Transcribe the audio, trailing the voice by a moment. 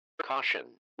Caution,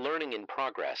 learning in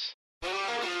progress.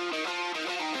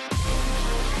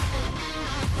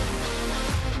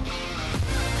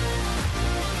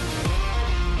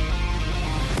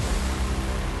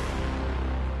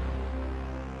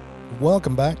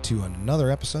 Welcome back to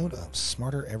another episode of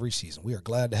Smarter Every Season. We are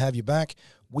glad to have you back.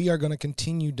 We are going to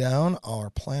continue down our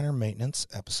planner maintenance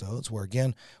episodes where,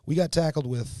 again, we got tackled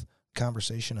with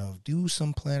conversation of do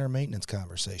some planner maintenance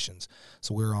conversations.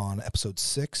 So we're on episode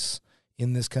 6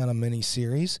 in this kind of mini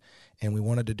series, and we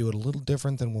wanted to do it a little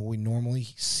different than what we normally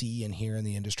see and hear in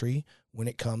the industry when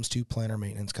it comes to planner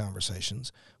maintenance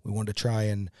conversations. We wanted to try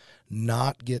and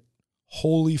not get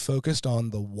wholly focused on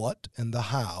the what and the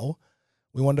how.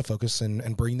 We wanted to focus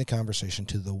and bring the conversation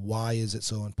to the why is it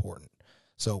so important.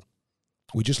 So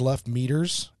we just left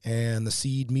meters and the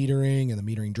seed metering and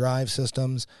the metering drive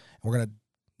systems. And we're going to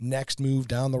next move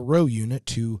down the row unit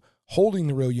to holding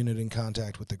the row unit in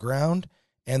contact with the ground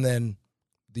and then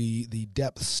the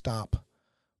depth stop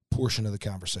portion of the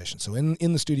conversation. So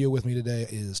in the studio with me today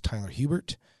is Tyler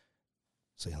Hubert.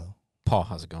 Say hello. Paul,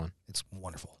 how's it going? It's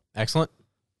wonderful. Excellent.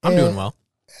 I'm doing well.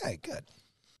 Hey, good.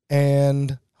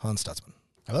 And Hans Stutzman.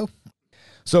 Hello.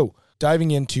 So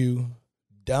diving into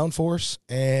downforce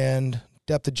and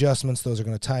depth adjustments, those are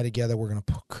going to tie together. We're going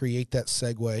to create that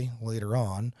segue later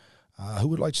on. Who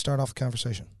would like to start off the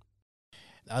conversation?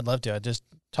 I'd love to. Just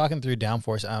talking through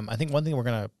downforce, I think one thing we're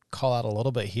going to call out a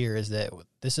little bit here is that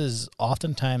this is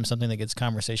oftentimes something that gets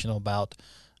conversational about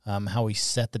how we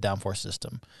set the downforce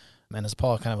system. And as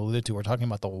Paul kind of alluded to, we're talking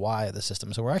about the why of the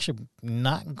system. So we're actually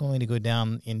not going to go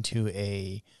down into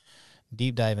a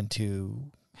deep dive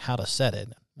into how to set it.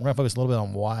 We're going to focus a little bit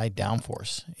on why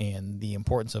downforce and the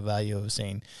importance of value of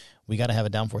saying we got to have a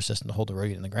downforce system to hold the row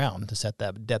unit in the ground to set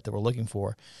that depth that we're looking for.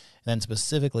 And then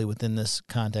specifically within this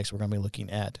context, we're going to be looking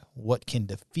at what can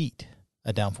defeat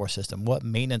a downforce system, what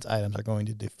maintenance items are going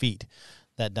to defeat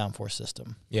that downforce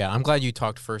system. Yeah, I'm glad you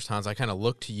talked first, Hans. I kind of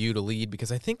looked to you to lead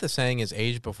because I think the saying is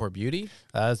age before beauty.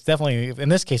 It's definitely, in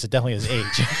this case, it definitely is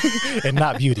age and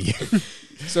not beauty.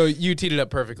 So you teed it up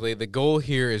perfectly. The goal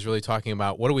here is really talking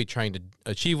about what are we trying to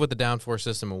achieve with the downforce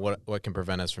system and what can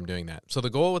prevent us from doing that. So the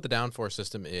goal with the downforce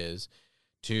system is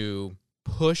to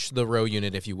push the row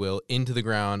unit, if you will, into the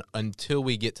ground until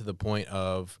we get to the point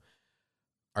of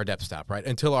our depth stop, right?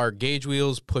 Until our gauge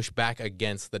wheels push back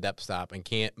against the depth stop and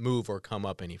can't move or come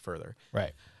up any further.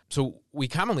 Right. So we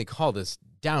commonly call this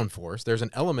downforce. There's an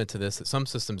element to this that some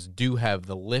systems do have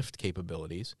the lift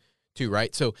capabilities too,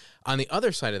 right? So on the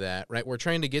other side of that, right, we're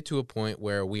trying to get to a point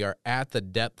where we are at the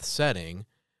depth setting,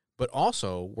 but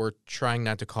also we're trying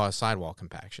not to cause sidewall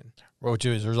compaction. Which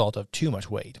is a result of too much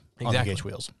weight on the Exactly. gauge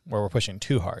wheels, where we're pushing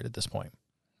too hard at this point.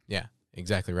 Yeah,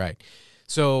 exactly right.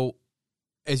 So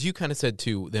as you kind of said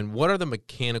too, then what are the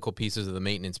mechanical pieces of the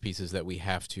maintenance pieces that we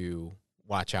have to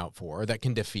watch out for or that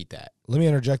can defeat that? Let me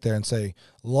interject there and say,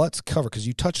 let's cover, because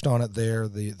you touched on it there,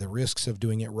 the risks of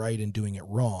doing it right and doing it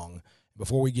wrong.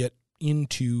 Before we get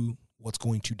into what's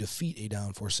going to defeat a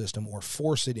downforce system or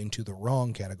force it into the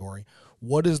wrong category,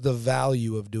 what is the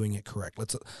value of doing it correct?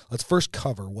 Let's first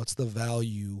cover what's the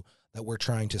value that we're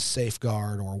trying to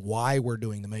safeguard or why we're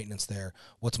doing the maintenance there.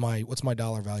 What's my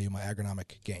dollar value, my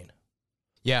agronomic gain?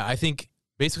 Yeah, I think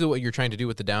basically what you're trying to do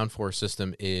with the downforce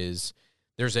system is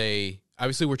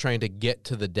obviously we're trying to get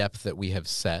to the depth that we have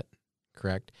set,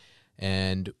 correct?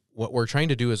 And what we're trying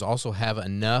to do is also have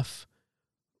enough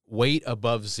weight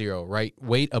above zero, right?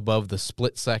 Weight above the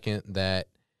split second that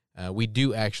we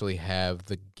do actually have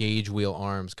the gauge wheel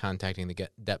arms contacting the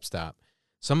depth stop.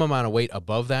 Some amount of weight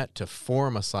above that to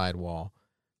form a sidewall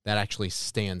that actually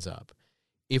stands up.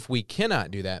 If we cannot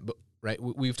do that, but right,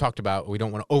 we've talked about we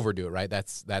don't want to overdo it, right?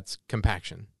 That's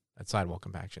compaction, that's sidewall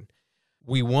compaction.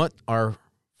 We want our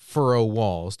furrow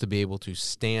walls to be able to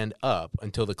stand up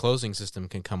until the closing system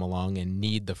can come along and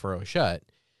knead the furrow shut.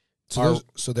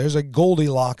 So there's a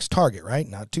Goldilocks target, right?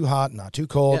 Not too hot, not too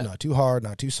cold, not too hard,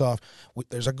 not too soft.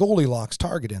 There's a Goldilocks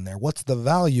target in there. What's the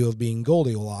value of being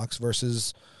Goldilocks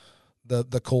versus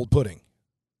the cold pudding?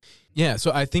 Yeah,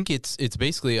 so I think it's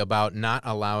basically about not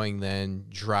allowing then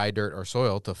dry dirt or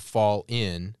soil to fall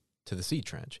in to the seed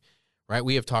trench, right?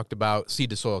 We have talked about seed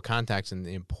to soil contacts and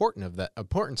the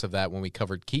importance of that when we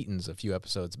covered Keaton's a few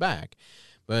episodes back.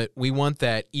 But we want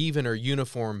that even or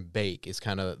uniform bake is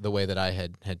kind of the way that I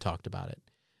had talked about it.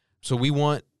 So we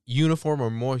want uniform or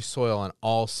moist soil on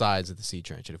all sides of the seed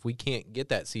trench. And if we can't get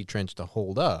that seed trench to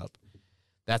hold up,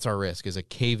 that's our risk, is a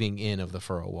caving in of the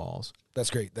furrow walls. That's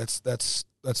great. That's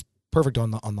perfect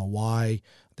on the why,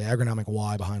 the agronomic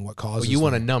why behind what causes. Well, you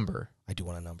want a number. I do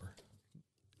want a number.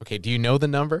 Okay, do you know the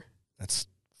number? That's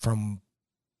from,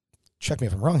 check me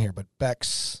if I'm wrong here, but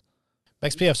Beck's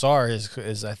XPFR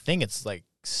is I think it's like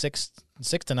 6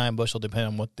 to 9 bushel, depending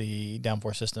on what the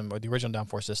downforce system or the original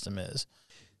downforce system is.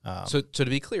 So to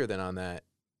be clear then on that,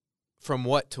 from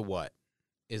what to what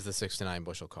is the 6 to 9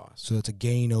 bushel cost? So it's a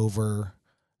gain over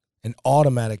an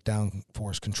automatic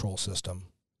downforce control system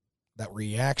that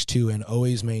reacts to and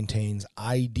always maintains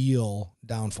ideal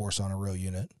downforce on a row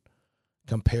unit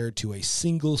compared to a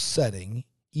single setting,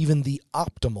 even the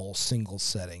optimal single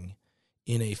setting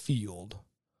in a field.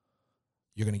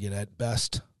 You're going to get at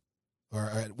best or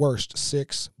at worst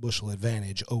 6 bushel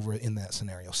advantage over in that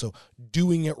scenario. So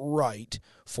doing it right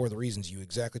for the reasons you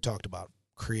exactly talked about,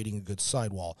 creating a good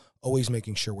sidewall, always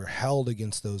making sure we're held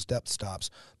against those depth stops.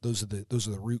 Those are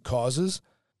the root causes,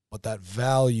 but that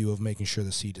value of making sure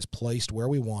the seed is placed where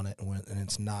we want it and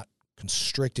it's not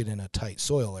constricted in a tight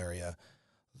soil area,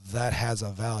 that has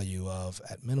a value of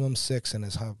at minimum 6 and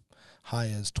as high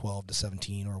as 12 to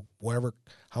 17 or whatever,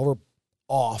 however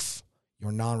off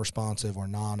your non-responsive or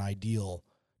non-ideal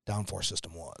downforce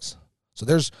system was. So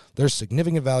there's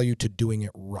significant value to doing it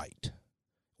right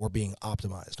or being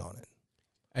optimized on it.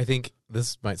 I think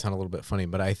this might sound a little bit funny,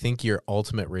 but I think your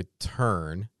ultimate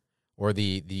return or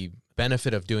the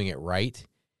benefit of doing it right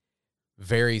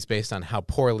varies based on how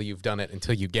poorly you've done it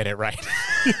until you get it right.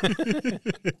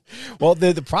 Well,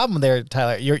 the problem there,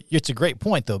 Tyler, it's a great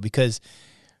point, though, because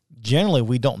generally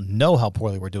we don't know how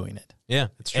poorly we're doing it. Yeah,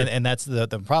 that's true. And that's the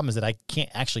problem is that I can't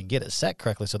actually get it set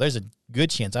correctly. So there's a good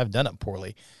chance I've done it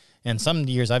poorly. And some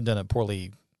years I've done it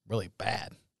poorly really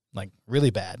bad, like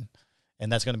really bad.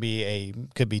 And that's going to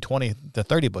could be 20 to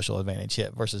 30 bushel advantage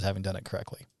hit versus having done it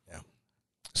correctly. Yeah.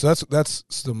 So that's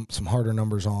some harder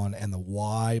numbers on and the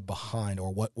why behind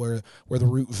or where the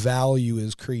root value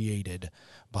is created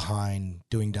behind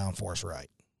doing downforce right.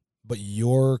 But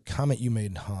your comment you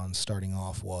made, Hans, starting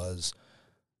off was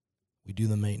we do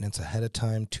the maintenance ahead of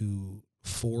time to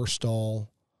forestall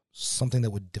something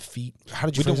that would defeat. How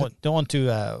did you phrase it? Don't want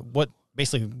to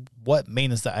what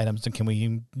maintenance items can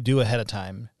we do ahead of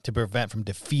time to prevent from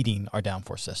defeating our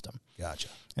downforce system? Gotcha.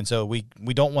 And so we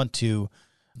don't want to,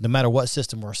 no matter what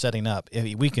system we're setting up,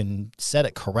 if we can set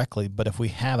it correctly, but if we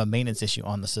have a maintenance issue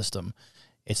on the system,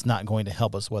 it's not going to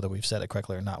help us whether we've set it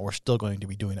correctly or not. We're still going to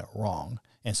be doing it wrong.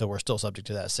 And so we're still subject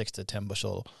to that 6 to 10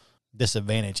 bushel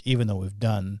disadvantage, even though we've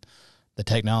done the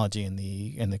technology in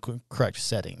the correct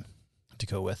setting to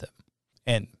go with it.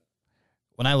 And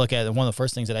when I look at it, one of the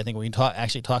first things that I think we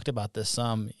actually talked about this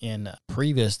some in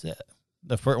previous, one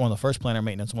of the first planter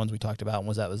maintenance ones we talked about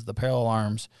was the parallel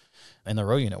arms and the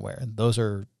row unit wear. Those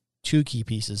are two key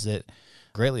pieces that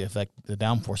greatly affect the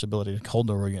downforce ability to hold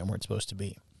the row unit where it's supposed to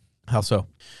be. How so?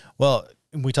 Well,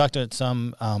 we talked about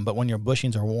some, but when your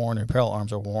bushings are worn or parallel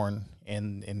arms are worn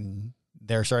and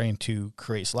they're starting to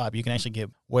create slop, you can actually get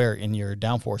wear in your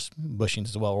downforce bushings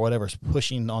as well, or whatever's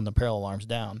pushing on the parallel arms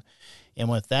down. And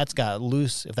if that's got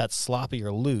loose, if that's sloppy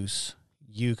or loose,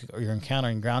 you're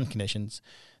encountering ground conditions.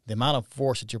 The amount of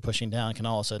force that you're pushing down can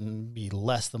all of a sudden be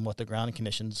less than what the ground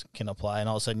conditions can apply, and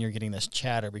all of a sudden you're getting this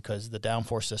chatter because the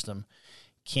downforce system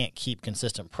can't keep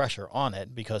consistent pressure on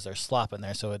it because there's slop in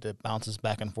there, so it bounces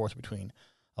back and forth between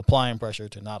applying pressure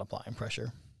to not applying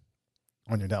pressure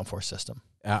on your downforce system.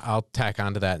 I'll tack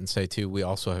onto that and say, too, we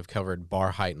also have covered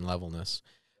bar height and levelness.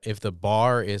 If the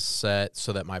bar is set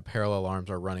so that my parallel arms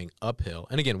are running uphill,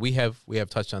 and again, we have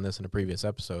touched on this in a previous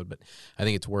episode, but I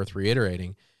think it's worth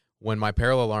reiterating. When my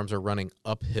parallel arms are running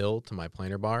uphill to my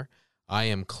planer bar, I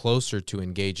am closer to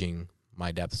engaging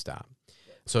my depth stop.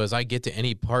 So as I get to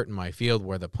any part in my field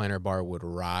where the planer bar would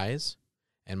rise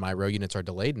and my row units are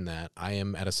delayed in that, I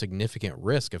am at a significant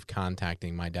risk of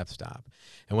contacting my depth stop.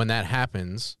 And when that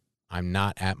happens, I'm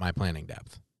not at my planning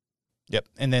depth. Yep,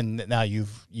 and then now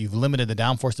you've limited the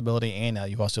downforce ability, and now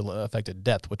you've also affected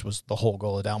depth, which was the whole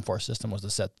goal of the downforce system, was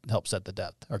to help set the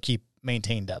depth or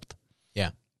maintain depth.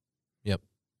 Yeah. Yep.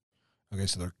 Okay,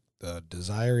 so the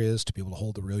desire is to be able to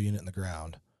hold the row unit in the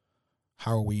ground.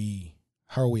 How are we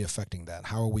affecting that?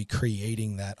 How are we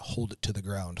creating that hold it to the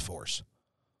ground force?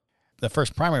 The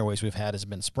first primary ways we've had has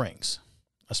been springs,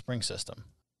 a spring system.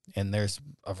 And there's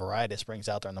a variety of springs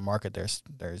out there in the market.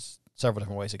 There's several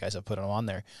different ways that guys have put them on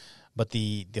there. But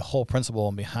the whole principle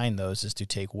behind those is to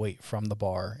take weight from the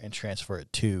bar and transfer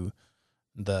it to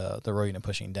the row unit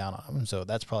pushing down on them. So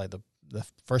that's probably the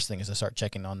first thing is to start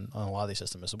checking on a lot of these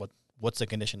systems is what's the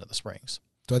condition of the springs.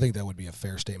 So I think that would be a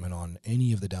fair statement on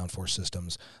any of the downforce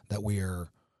systems that we are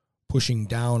pushing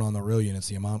down on the row units.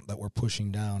 The amount that we're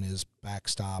pushing down is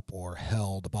backstop or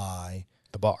held by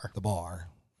The bar.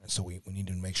 And so we need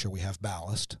to make sure we have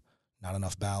ballast, not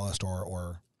enough ballast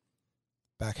or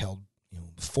back held,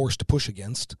 force to push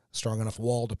against, strong enough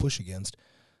wall to push against.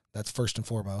 That's first and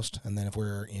foremost. And then if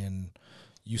we're in,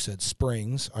 you said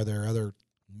springs, are there other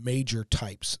major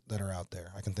types that are out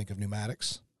there? I can think of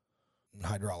pneumatics and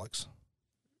hydraulics.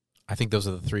 I think those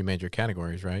are the three major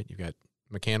categories, right? You've got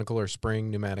mechanical or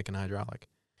spring, pneumatic, and hydraulic.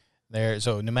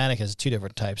 So pneumatic has two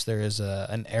different types. There is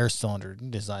an air cylinder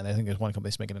design. I think there's one company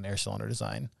that's making an air cylinder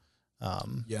design.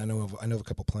 Yeah, I know of a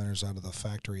couple planners out of the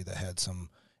factory that had some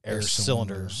air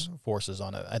cylinder forces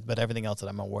on it. But everything else that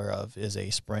I'm aware of is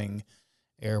a spring,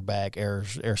 airbag,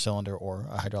 air cylinder, or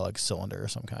a hydraulic cylinder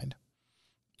of some kind.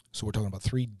 So we're talking about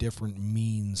three different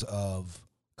means of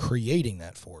creating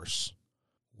that force,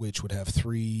 which would have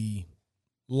three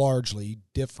largely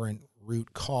different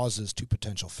root causes to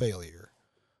potential failure.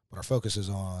 But our focus is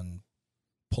on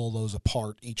pull those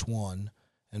apart, each one,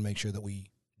 and make sure that we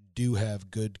do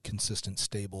have good, consistent,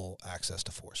 stable access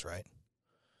to force, right?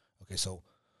 Okay, so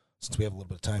since we have a little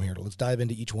bit of time here, let's dive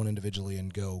into each one individually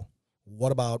and go,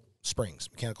 what about springs,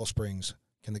 mechanical springs?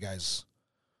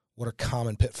 What are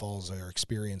common pitfalls or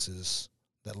experiences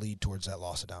that lead towards that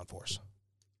loss of downforce?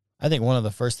 I think one of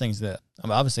the first things that,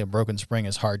 obviously a broken spring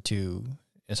is hard to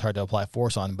apply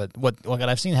force on, but what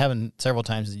I've seen happen several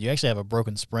times is you actually have a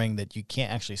broken spring that you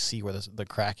can't actually see where the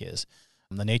crack is.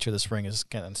 The nature of the spring is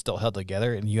kind of still held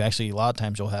together, and you actually, a lot of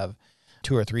times you'll have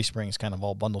 2 or 3 springs kind of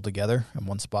all bundled together in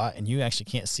one spot, and you actually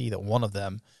can't see that one of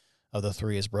them, of the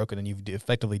 3, is broken, and you've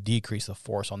effectively decreased the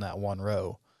force on that one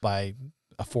row by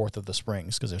a fourth of the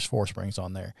springs, because there's 4 springs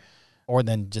on there. Or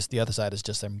then just the other side is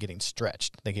just them getting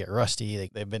stretched. They get rusty.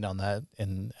 They've been on that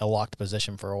in a locked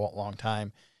position for a long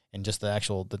time, and just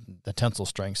the tensile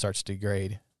strength starts to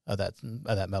degrade of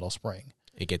that metal spring.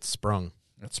 It gets sprung.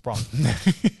 It's sprung.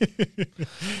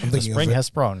 The spring has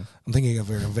sprung. I'm thinking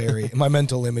of my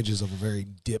mental images of a very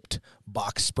dipped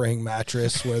box spring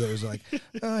mattress where there's like,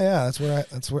 oh yeah,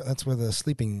 that's where the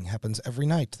sleeping happens every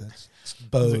night. That's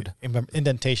bowed.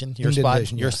 Indentation. Your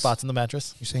yes. spots in the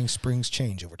mattress. You're saying springs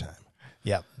change over time.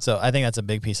 Yeah. So I think that's a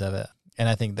big piece of it. And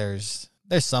I think there's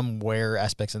some wear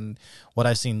aspects, and what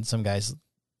I've seen some guys,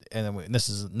 and this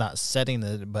is not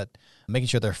setting but making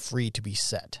sure they're free to be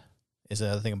set is the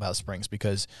other thing about springs,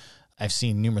 because I've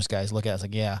seen numerous guys look at it as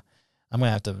like, yeah, I'm going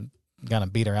to have to kind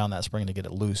of beat around that spring to get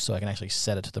it loose so I can actually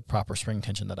set it to the proper spring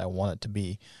tension that I want it to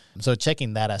be. So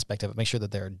checking that aspect of it, make sure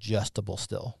that they're adjustable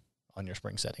still on your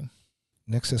spring setting.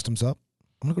 Next system's up.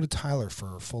 I'm going to go to Tyler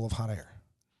for full of hot air.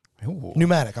 Ooh.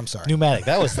 Pneumatic, I'm sorry. Pneumatic.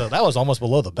 That was almost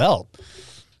below the belt.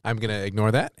 I'm going to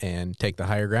ignore that and take the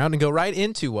higher ground and go right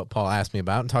into what Paul asked me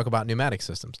about and talk about pneumatic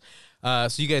systems. So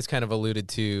you guys kind of alluded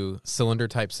to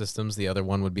cylinder-type systems. The other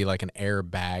one would be like an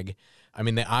airbag. I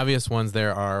mean, the obvious ones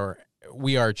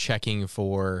we are checking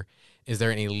for, is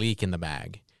there any leak in the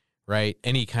bag, right?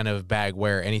 Any kind of bag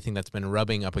wear, anything that's been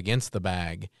rubbing up against the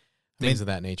bag, things of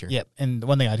that nature. Yep. And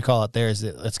one thing I'd call out there is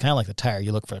that it's kind of like the tire.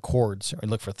 You look for cords or you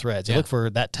look for threads. You look for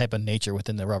that type of nature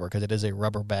within the rubber, because it is a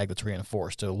rubber bag that's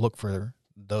reinforced. So look for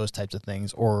those types of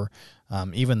things, or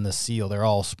even the seal. They're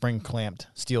all spring clamped,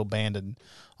 steel banded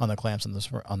on the clamps on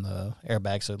the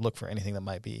airbag. So look for anything that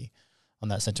might be on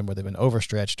that section where they've been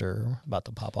overstretched or about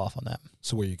to pop off on that.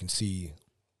 So where you can see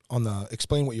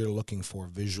explain what you're looking for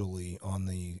visually on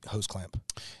the hose clamp.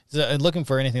 So looking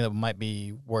for anything that might be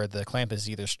where the clamp is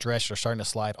either stretched or starting to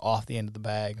slide off the end of the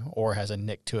bag or has a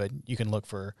nick to it. You can look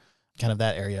for kind of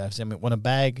that area. I mean, when a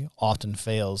bag often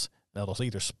fails, it'll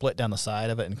either split down the side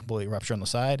of it and completely rupture on the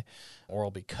side, or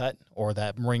it'll be cut, or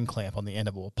that ring clamp on the end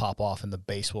of it will pop off and the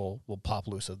base will pop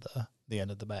loose of the end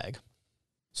of the bag.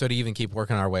 So to even keep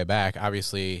working our way back,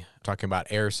 obviously talking about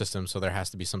air systems, so there has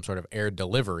to be some sort of air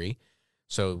delivery.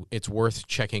 So it's worth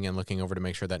checking and looking over to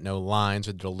make sure that no lines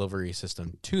or delivery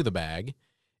system to the bag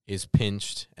is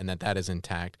pinched and that is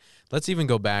intact. Let's even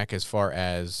go back as far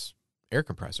as air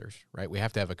compressors, right? We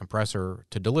have to have a compressor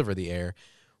to deliver the air.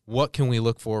 What can we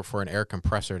look for an air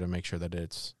compressor to make sure that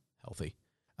it's healthy?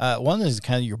 One is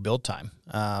kind of your build time.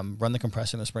 Run the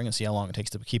compressor in the spring and see how long it takes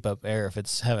to keep up air. If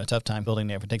it's having a tough time building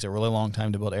air, if it takes a really long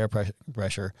time to build air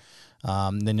pressure,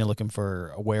 then you're looking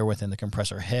for wear within the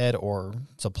compressor head or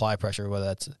supply pressure, whether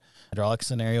that's a hydraulic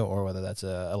scenario or whether that's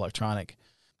a electronic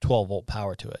 12-volt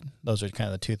power to it. Those are kind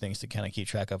of the two things to kind of keep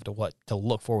track of what to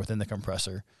look for within the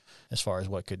compressor as far as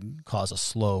what could cause a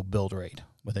slow build rate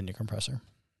within your compressor.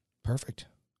 Perfect.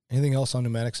 Anything else on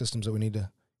pneumatic systems that we need to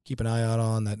keep an eye out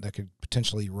on that could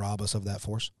potentially rob us of that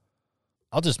force?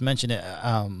 I'll just mention it.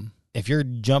 If you're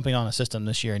jumping on a system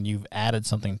this year and you've added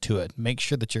something to it, make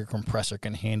sure that your compressor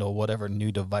can handle whatever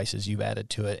new devices you've added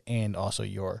to it, and also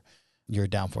your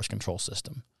downforce control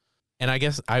system. And I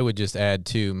guess I would just add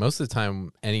too, most of the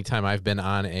time, anytime I've been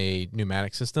on a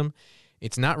pneumatic system,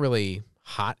 it's not really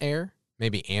hot air.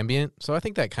 maybe ambient. So I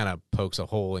think that kind of pokes a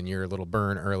hole in your little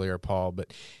burn earlier, Paul.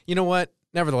 But you know what?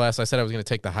 Nevertheless, I said I was going to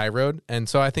take the high road, and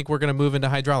so I think we're going to move into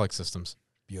hydraulic systems.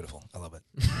 Beautiful. I love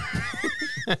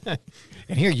it.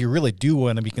 And here you really do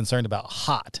want to be concerned about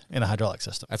hot in a hydraulic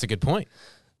system. That's a good point.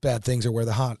 Bad things are where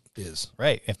the hot is.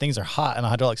 Right. If things are hot in a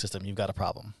hydraulic system, you've got a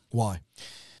problem. Why?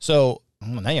 So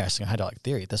now you're asking hydraulic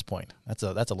theory at this point. That's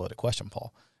a loaded question,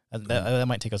 Paul. That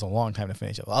might take us a long time to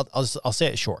finish it. I'll say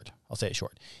it short.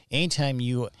 Anytime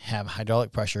you have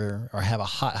hydraulic pressure or have a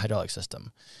hot hydraulic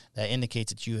system, that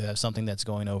indicates that you have something that's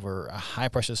going over a high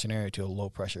pressure scenario to a low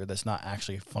pressure that's not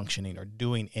actually functioning or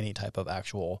doing any type of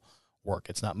actual work.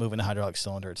 It's not moving a hydraulic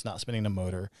cylinder. It's not spinning a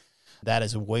motor. That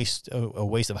is a waste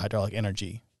of hydraulic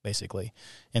energy, basically,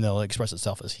 and it'll express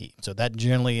itself as heat. So that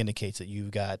generally indicates that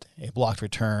you've got a blocked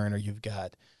return or you've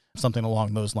got something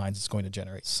along those lines that's going to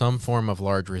generate. Some form of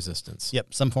large resistance.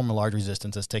 Yep, some form of large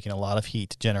resistance is taking a lot of heat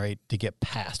to generate to get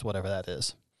past whatever that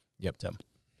is. Yep. So.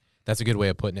 That's a good way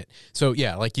of putting it. So,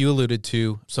 yeah, like you alluded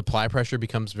to, supply pressure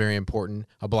becomes very important.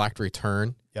 A blocked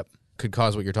return could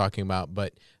cause what you're talking about.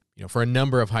 But, for a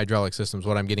number of hydraulic systems,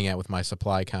 what I'm getting at with my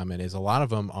supply comment is a lot of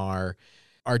them are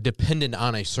dependent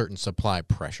on a certain supply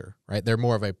pressure, right? They're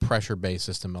more of a pressure-based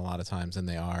system a lot of times than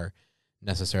they are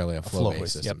necessarily a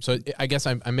flow-based system. Yep. So I guess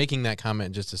I'm making that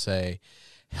comment just to say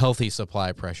healthy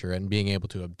supply pressure and being able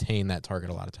to obtain that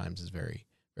target a lot of times is very,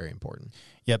 very important.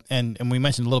 Yep, and we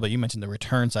mentioned a little bit, you mentioned the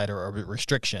return side or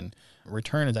restriction.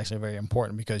 Return is actually very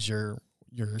important because your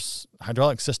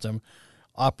hydraulic system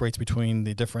operates between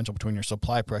the differential between your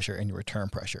supply pressure and your return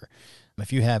pressure.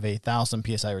 If you have 1,000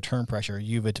 PSI return pressure,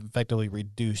 you've effectively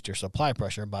reduced your supply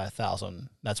pressure by 1,000.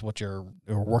 That's what your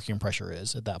working pressure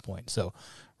is at that point. So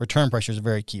return pressure is a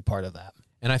very key part of that.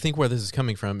 And I think where this is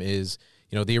coming from is,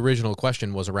 the original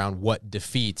question was around what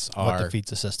defeats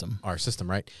the system. Our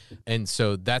system, right? And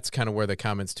so that's kind of where the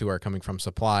comments too are coming from.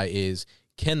 Supply is,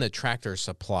 can the tractor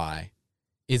supply,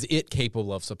 is it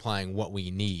capable of supplying what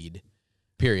we need?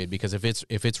 Period. Because if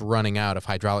it's running out, if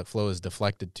hydraulic flow is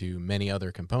deflected to many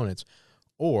other components,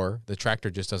 or the tractor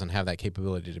just doesn't have that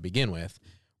capability to begin with,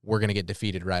 we're going to get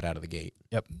defeated right out of the gate.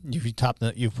 Yep.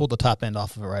 You've pulled the top end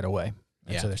off of it right away.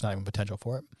 And Yeah. so there's not even potential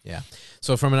for it. Yeah.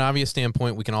 So from an obvious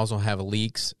standpoint, we can also have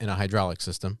leaks in a hydraulic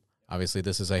system. Obviously,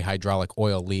 this is a hydraulic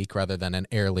oil leak rather than an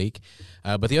air leak.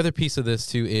 But the other piece of this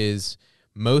too is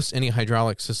any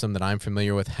hydraulic system that I'm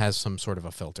familiar with has some sort of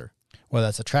a filter. Whether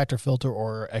that's a tractor filter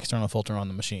or external filter on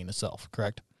the machine itself,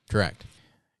 correct? Correct.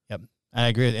 Yep. I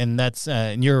agree. And that's,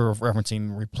 and you're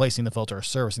referencing replacing the filter or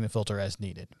servicing the filter as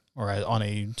needed or on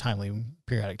a timely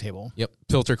periodic table. Yep.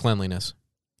 Filter cleanliness.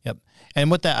 Yep. And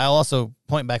with that, I'll also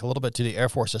point back a little bit to the Air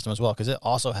Force system as well, because it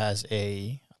also has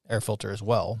a air filter as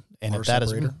well. And Water if that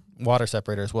separator? is water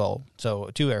separator as well.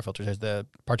 So 2 air filters. There's the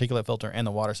particulate filter and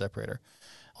the water separator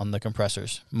on the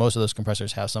compressors. Most of those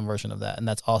compressors have some version of that, and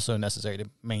that's also necessary to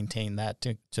maintain that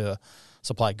to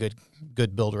supply good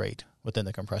build rate within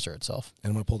the compressor itself. And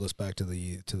I'm going to pull this back to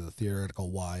the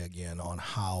theoretical why again on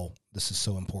how this is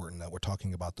so important that we're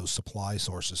talking about those supply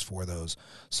sources for those.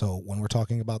 So when we're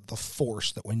talking about the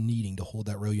force that we're needing to hold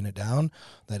that row unit down,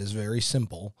 that is very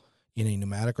simple. In a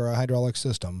pneumatic or a hydraulic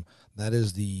system, that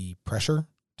is the pressure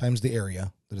times the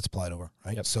area that it's applied over,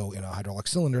 right? Yep. So in a hydraulic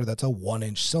cylinder, that's a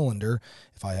 1-inch cylinder.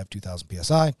 If I have 2,000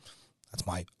 PSI, that's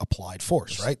my applied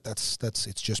force, right?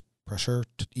 It's just pressure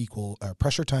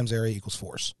pressure times area equals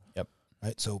force. Yep.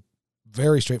 Right. So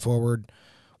very straightforward.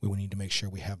 We would need to make sure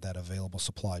we have that available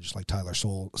supply, just like Tyler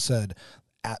Soul said,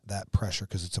 at that pressure,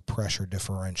 because it's a pressure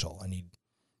differential. I need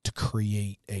to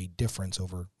create a difference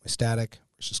over my static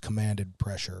versus commanded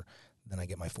pressure. Then I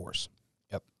get my force.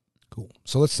 Yep. Cool.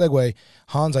 So let's segue.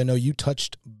 Hans, I know you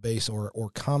touched base or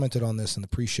commented on this in the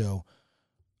pre-show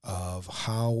of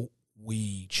how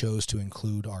we chose to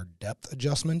include our depth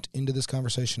adjustment into this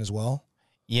conversation as well.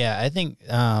 Yeah, I think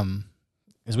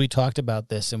as we talked about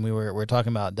this and we were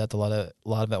talking about depth a lot of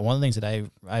it, one of the things that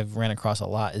I've ran across a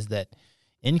lot is that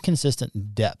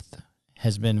inconsistent depth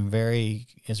is very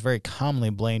commonly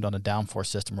blamed on a downforce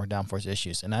system or downforce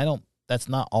issues, and that's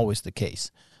not always the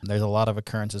case. There's a lot of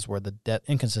occurrences where the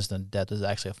inconsistent depth is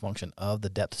actually a function of the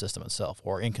depth system itself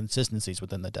or inconsistencies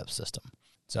within the depth system.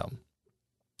 So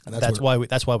And that's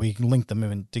why we link them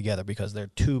in together, because there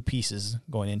are 2 pieces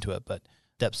going into it. But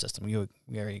depth system,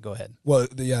 Gary, go ahead. Well,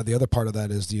 the other part of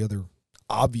that is the other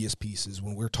obvious piece is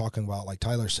when we're talking about, like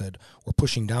Tyler said, we're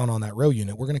pushing down on that row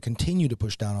unit. We're going to continue to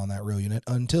push down on that row unit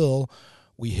until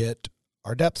we hit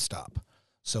our depth stop.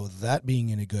 So that being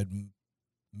in a good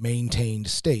maintained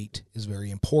state is very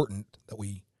important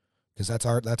because that's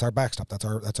our backstop.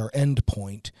 That's our end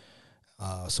point.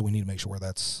 So we need to make sure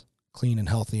that's clean and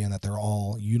healthy and that they're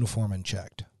all uniform and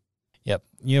checked. Yep,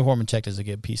 uniform and checked is a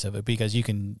good piece of it because you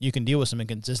can deal with some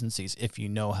inconsistencies if you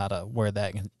know how to where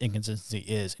that inconsistency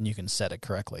is and you can set it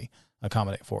correctly,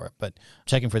 accommodate for it. But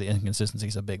checking for the inconsistency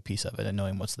is a big piece of it and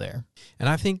knowing what's there. And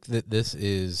I think that this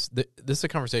is a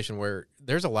conversation where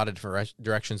there's a lot of different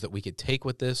directions that we could take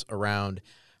with this around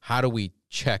how do we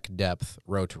check depth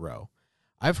row to row.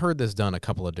 I've heard this done a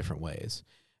couple of different ways.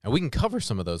 And we can cover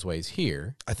some of those ways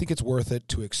here. I think it's worth it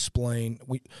to explain.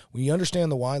 We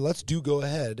understand the why. Let's go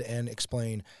ahead and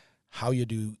explain how you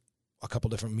do a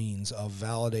couple different means of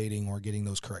validating or getting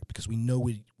those correct, because we know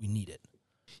we need it.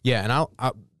 Yeah, and I'll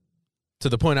to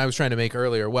the point I was trying to make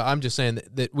earlier, well, I'm just saying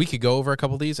that we could go over a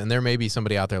couple of these, and there may be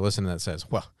somebody out there listening that says,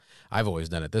 well, I've always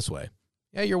done it this way.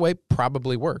 Yeah, your way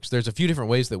probably works. There's a few different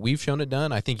ways that we've shown it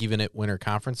done. I think even at Winter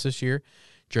Conference this year,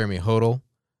 Jeremy Hodel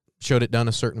showed it done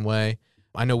a certain way.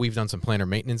 I know we've done some planner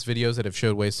maintenance videos that have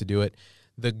showed ways to do it.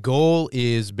 The goal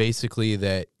is basically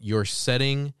that you're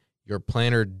setting your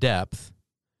planner depth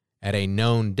at a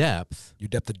known depth. Your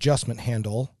depth adjustment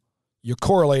handle, you're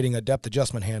correlating a depth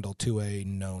adjustment handle to a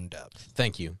known depth.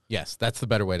 Thank you. Yes, that's the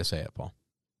better way to say it, Paul.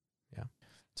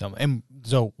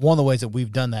 So one of the ways that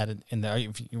we've done that,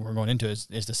 if we're going into is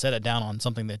to set it down on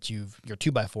something that your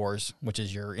 2x4s, which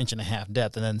is your 1.5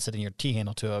 depth, and then setting your T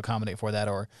handle to accommodate for that,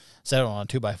 or set it on a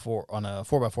 2x4 on a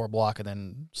 4x4 block, and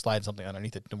then slide something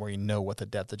underneath it to where you know what the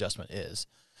depth adjustment is,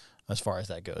 as far as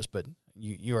that goes. But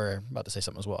you were about to say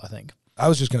something as well, I think. I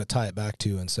was just going to tie it back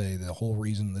to and say the whole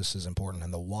reason this is important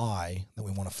and the why that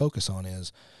we want to focus on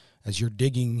is as you're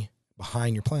digging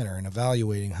behind your planner and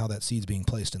evaluating how that seed's being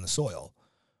placed in the soil.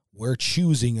 We're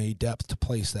choosing a depth to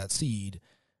place that seed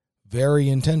very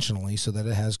intentionally so that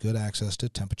it has good access to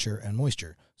temperature and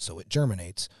moisture, so it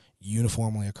germinates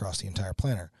uniformly across the entire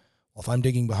planter. Well, if I'm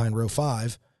digging behind row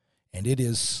 5 and it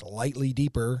is slightly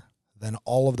deeper than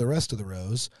all of the rest of the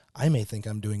rows, I may think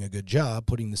I'm doing a good job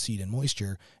putting the seed in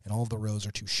moisture and all of the rows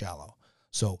are too shallow.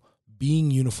 So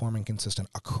being uniform and consistent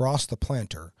across the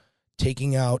planter,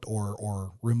 taking out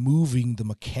or removing the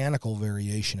mechanical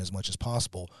variation as much as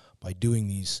possible by doing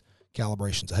these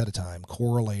calibrations ahead of time,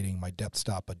 correlating my depth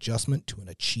stop adjustment to an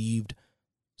achieved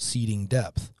seeding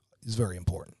depth is very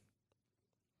important.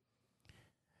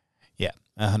 Yeah,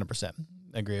 100%.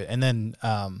 Agree. And then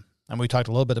and we talked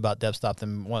a little bit about depth stop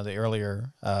in one of the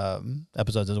earlier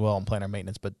episodes as well on planner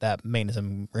maintenance, but that maintenance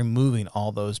and removing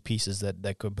all those pieces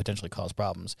that could potentially cause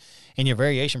problems. And your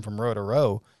variation from row to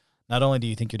row, not only do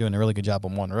you think you're doing a really good job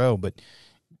on one row, but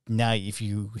now if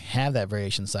you have that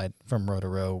variation side from row to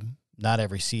row, not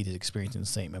every seed is experiencing the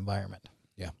same environment.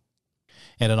 Yeah.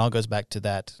 And it all goes back to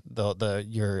that,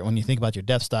 when you think about your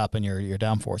depth stop and your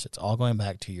downforce, it's all going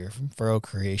back to your furrow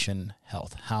creation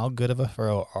health. How good of a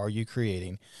furrow are you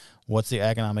creating? What's the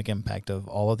economic impact of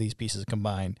all of these pieces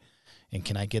combined? And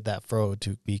can I get that furrow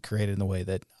to be created in the way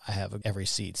that I have every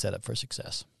seed set up for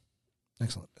success?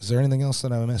 Excellent. Is there anything else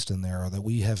that I missed in there or that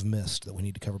we have missed that we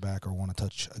need to cover back or want to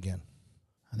touch again?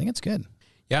 I think it's good.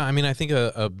 Yeah, I mean, I think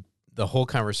the whole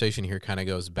conversation here kind of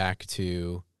goes back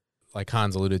to, like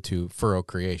Hans alluded to, furrow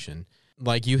creation.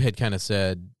 Like you had kind of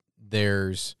said,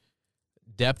 there's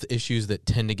depth issues that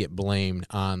tend to get blamed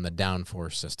on the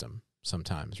downforce system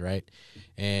sometimes, right?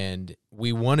 And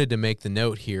we wanted to make the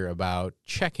note here about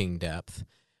checking depth,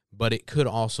 but it could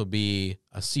also be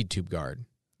a seed tube guard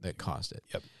that caused it.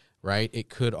 Yep. Right? It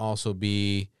could also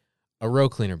be a row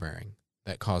cleaner bearing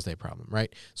that caused a problem,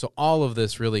 right? So all of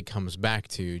this really comes back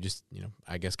to just,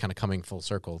 I guess kind of coming full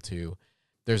circle to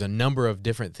there's a number of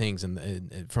different things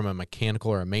from a mechanical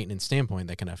or a maintenance standpoint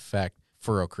that can affect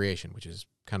furrow creation, which is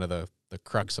kind of the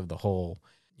crux of the whole,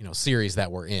 series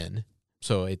that we're in.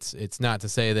 So it's not to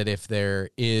say that if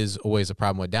there is always a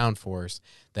problem with downforce,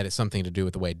 that it's something to do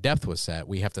with the way depth was set.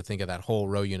 We have to think of that whole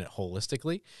row unit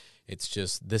holistically. It's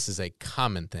just this is a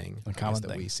common thing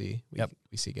that we see.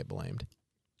 We see get blamed.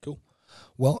 Cool.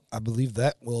 Well, I believe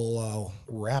that will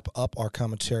wrap up our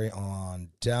commentary on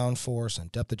downforce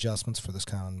and depth adjustments for this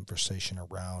conversation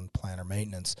around planner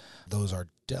maintenance. Those are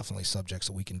definitely subjects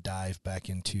that we can dive back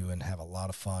into and have a lot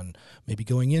of fun, maybe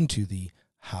going into the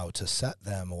how to set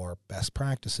them or best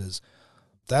practices.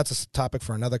 That's a topic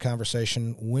for another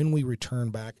conversation. When we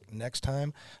return back next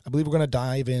time, I believe we're going to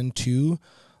dive into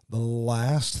the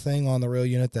last thing on the rail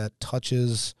unit that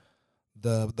touches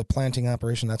the planting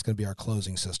operation. That's going to be our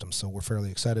closing system. So we're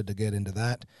fairly excited to get into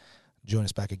that. Join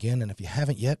us back again. And if you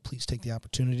haven't yet, please take the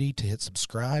opportunity to hit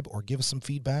subscribe or give us some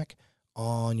feedback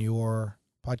on your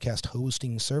podcast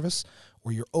hosting service,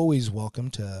 where you're always welcome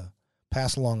to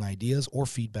pass along ideas or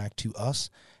feedback to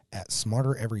us at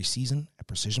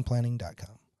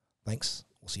smartereveryseason@precisionplanting.com. Thanks.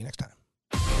 We'll see you next time.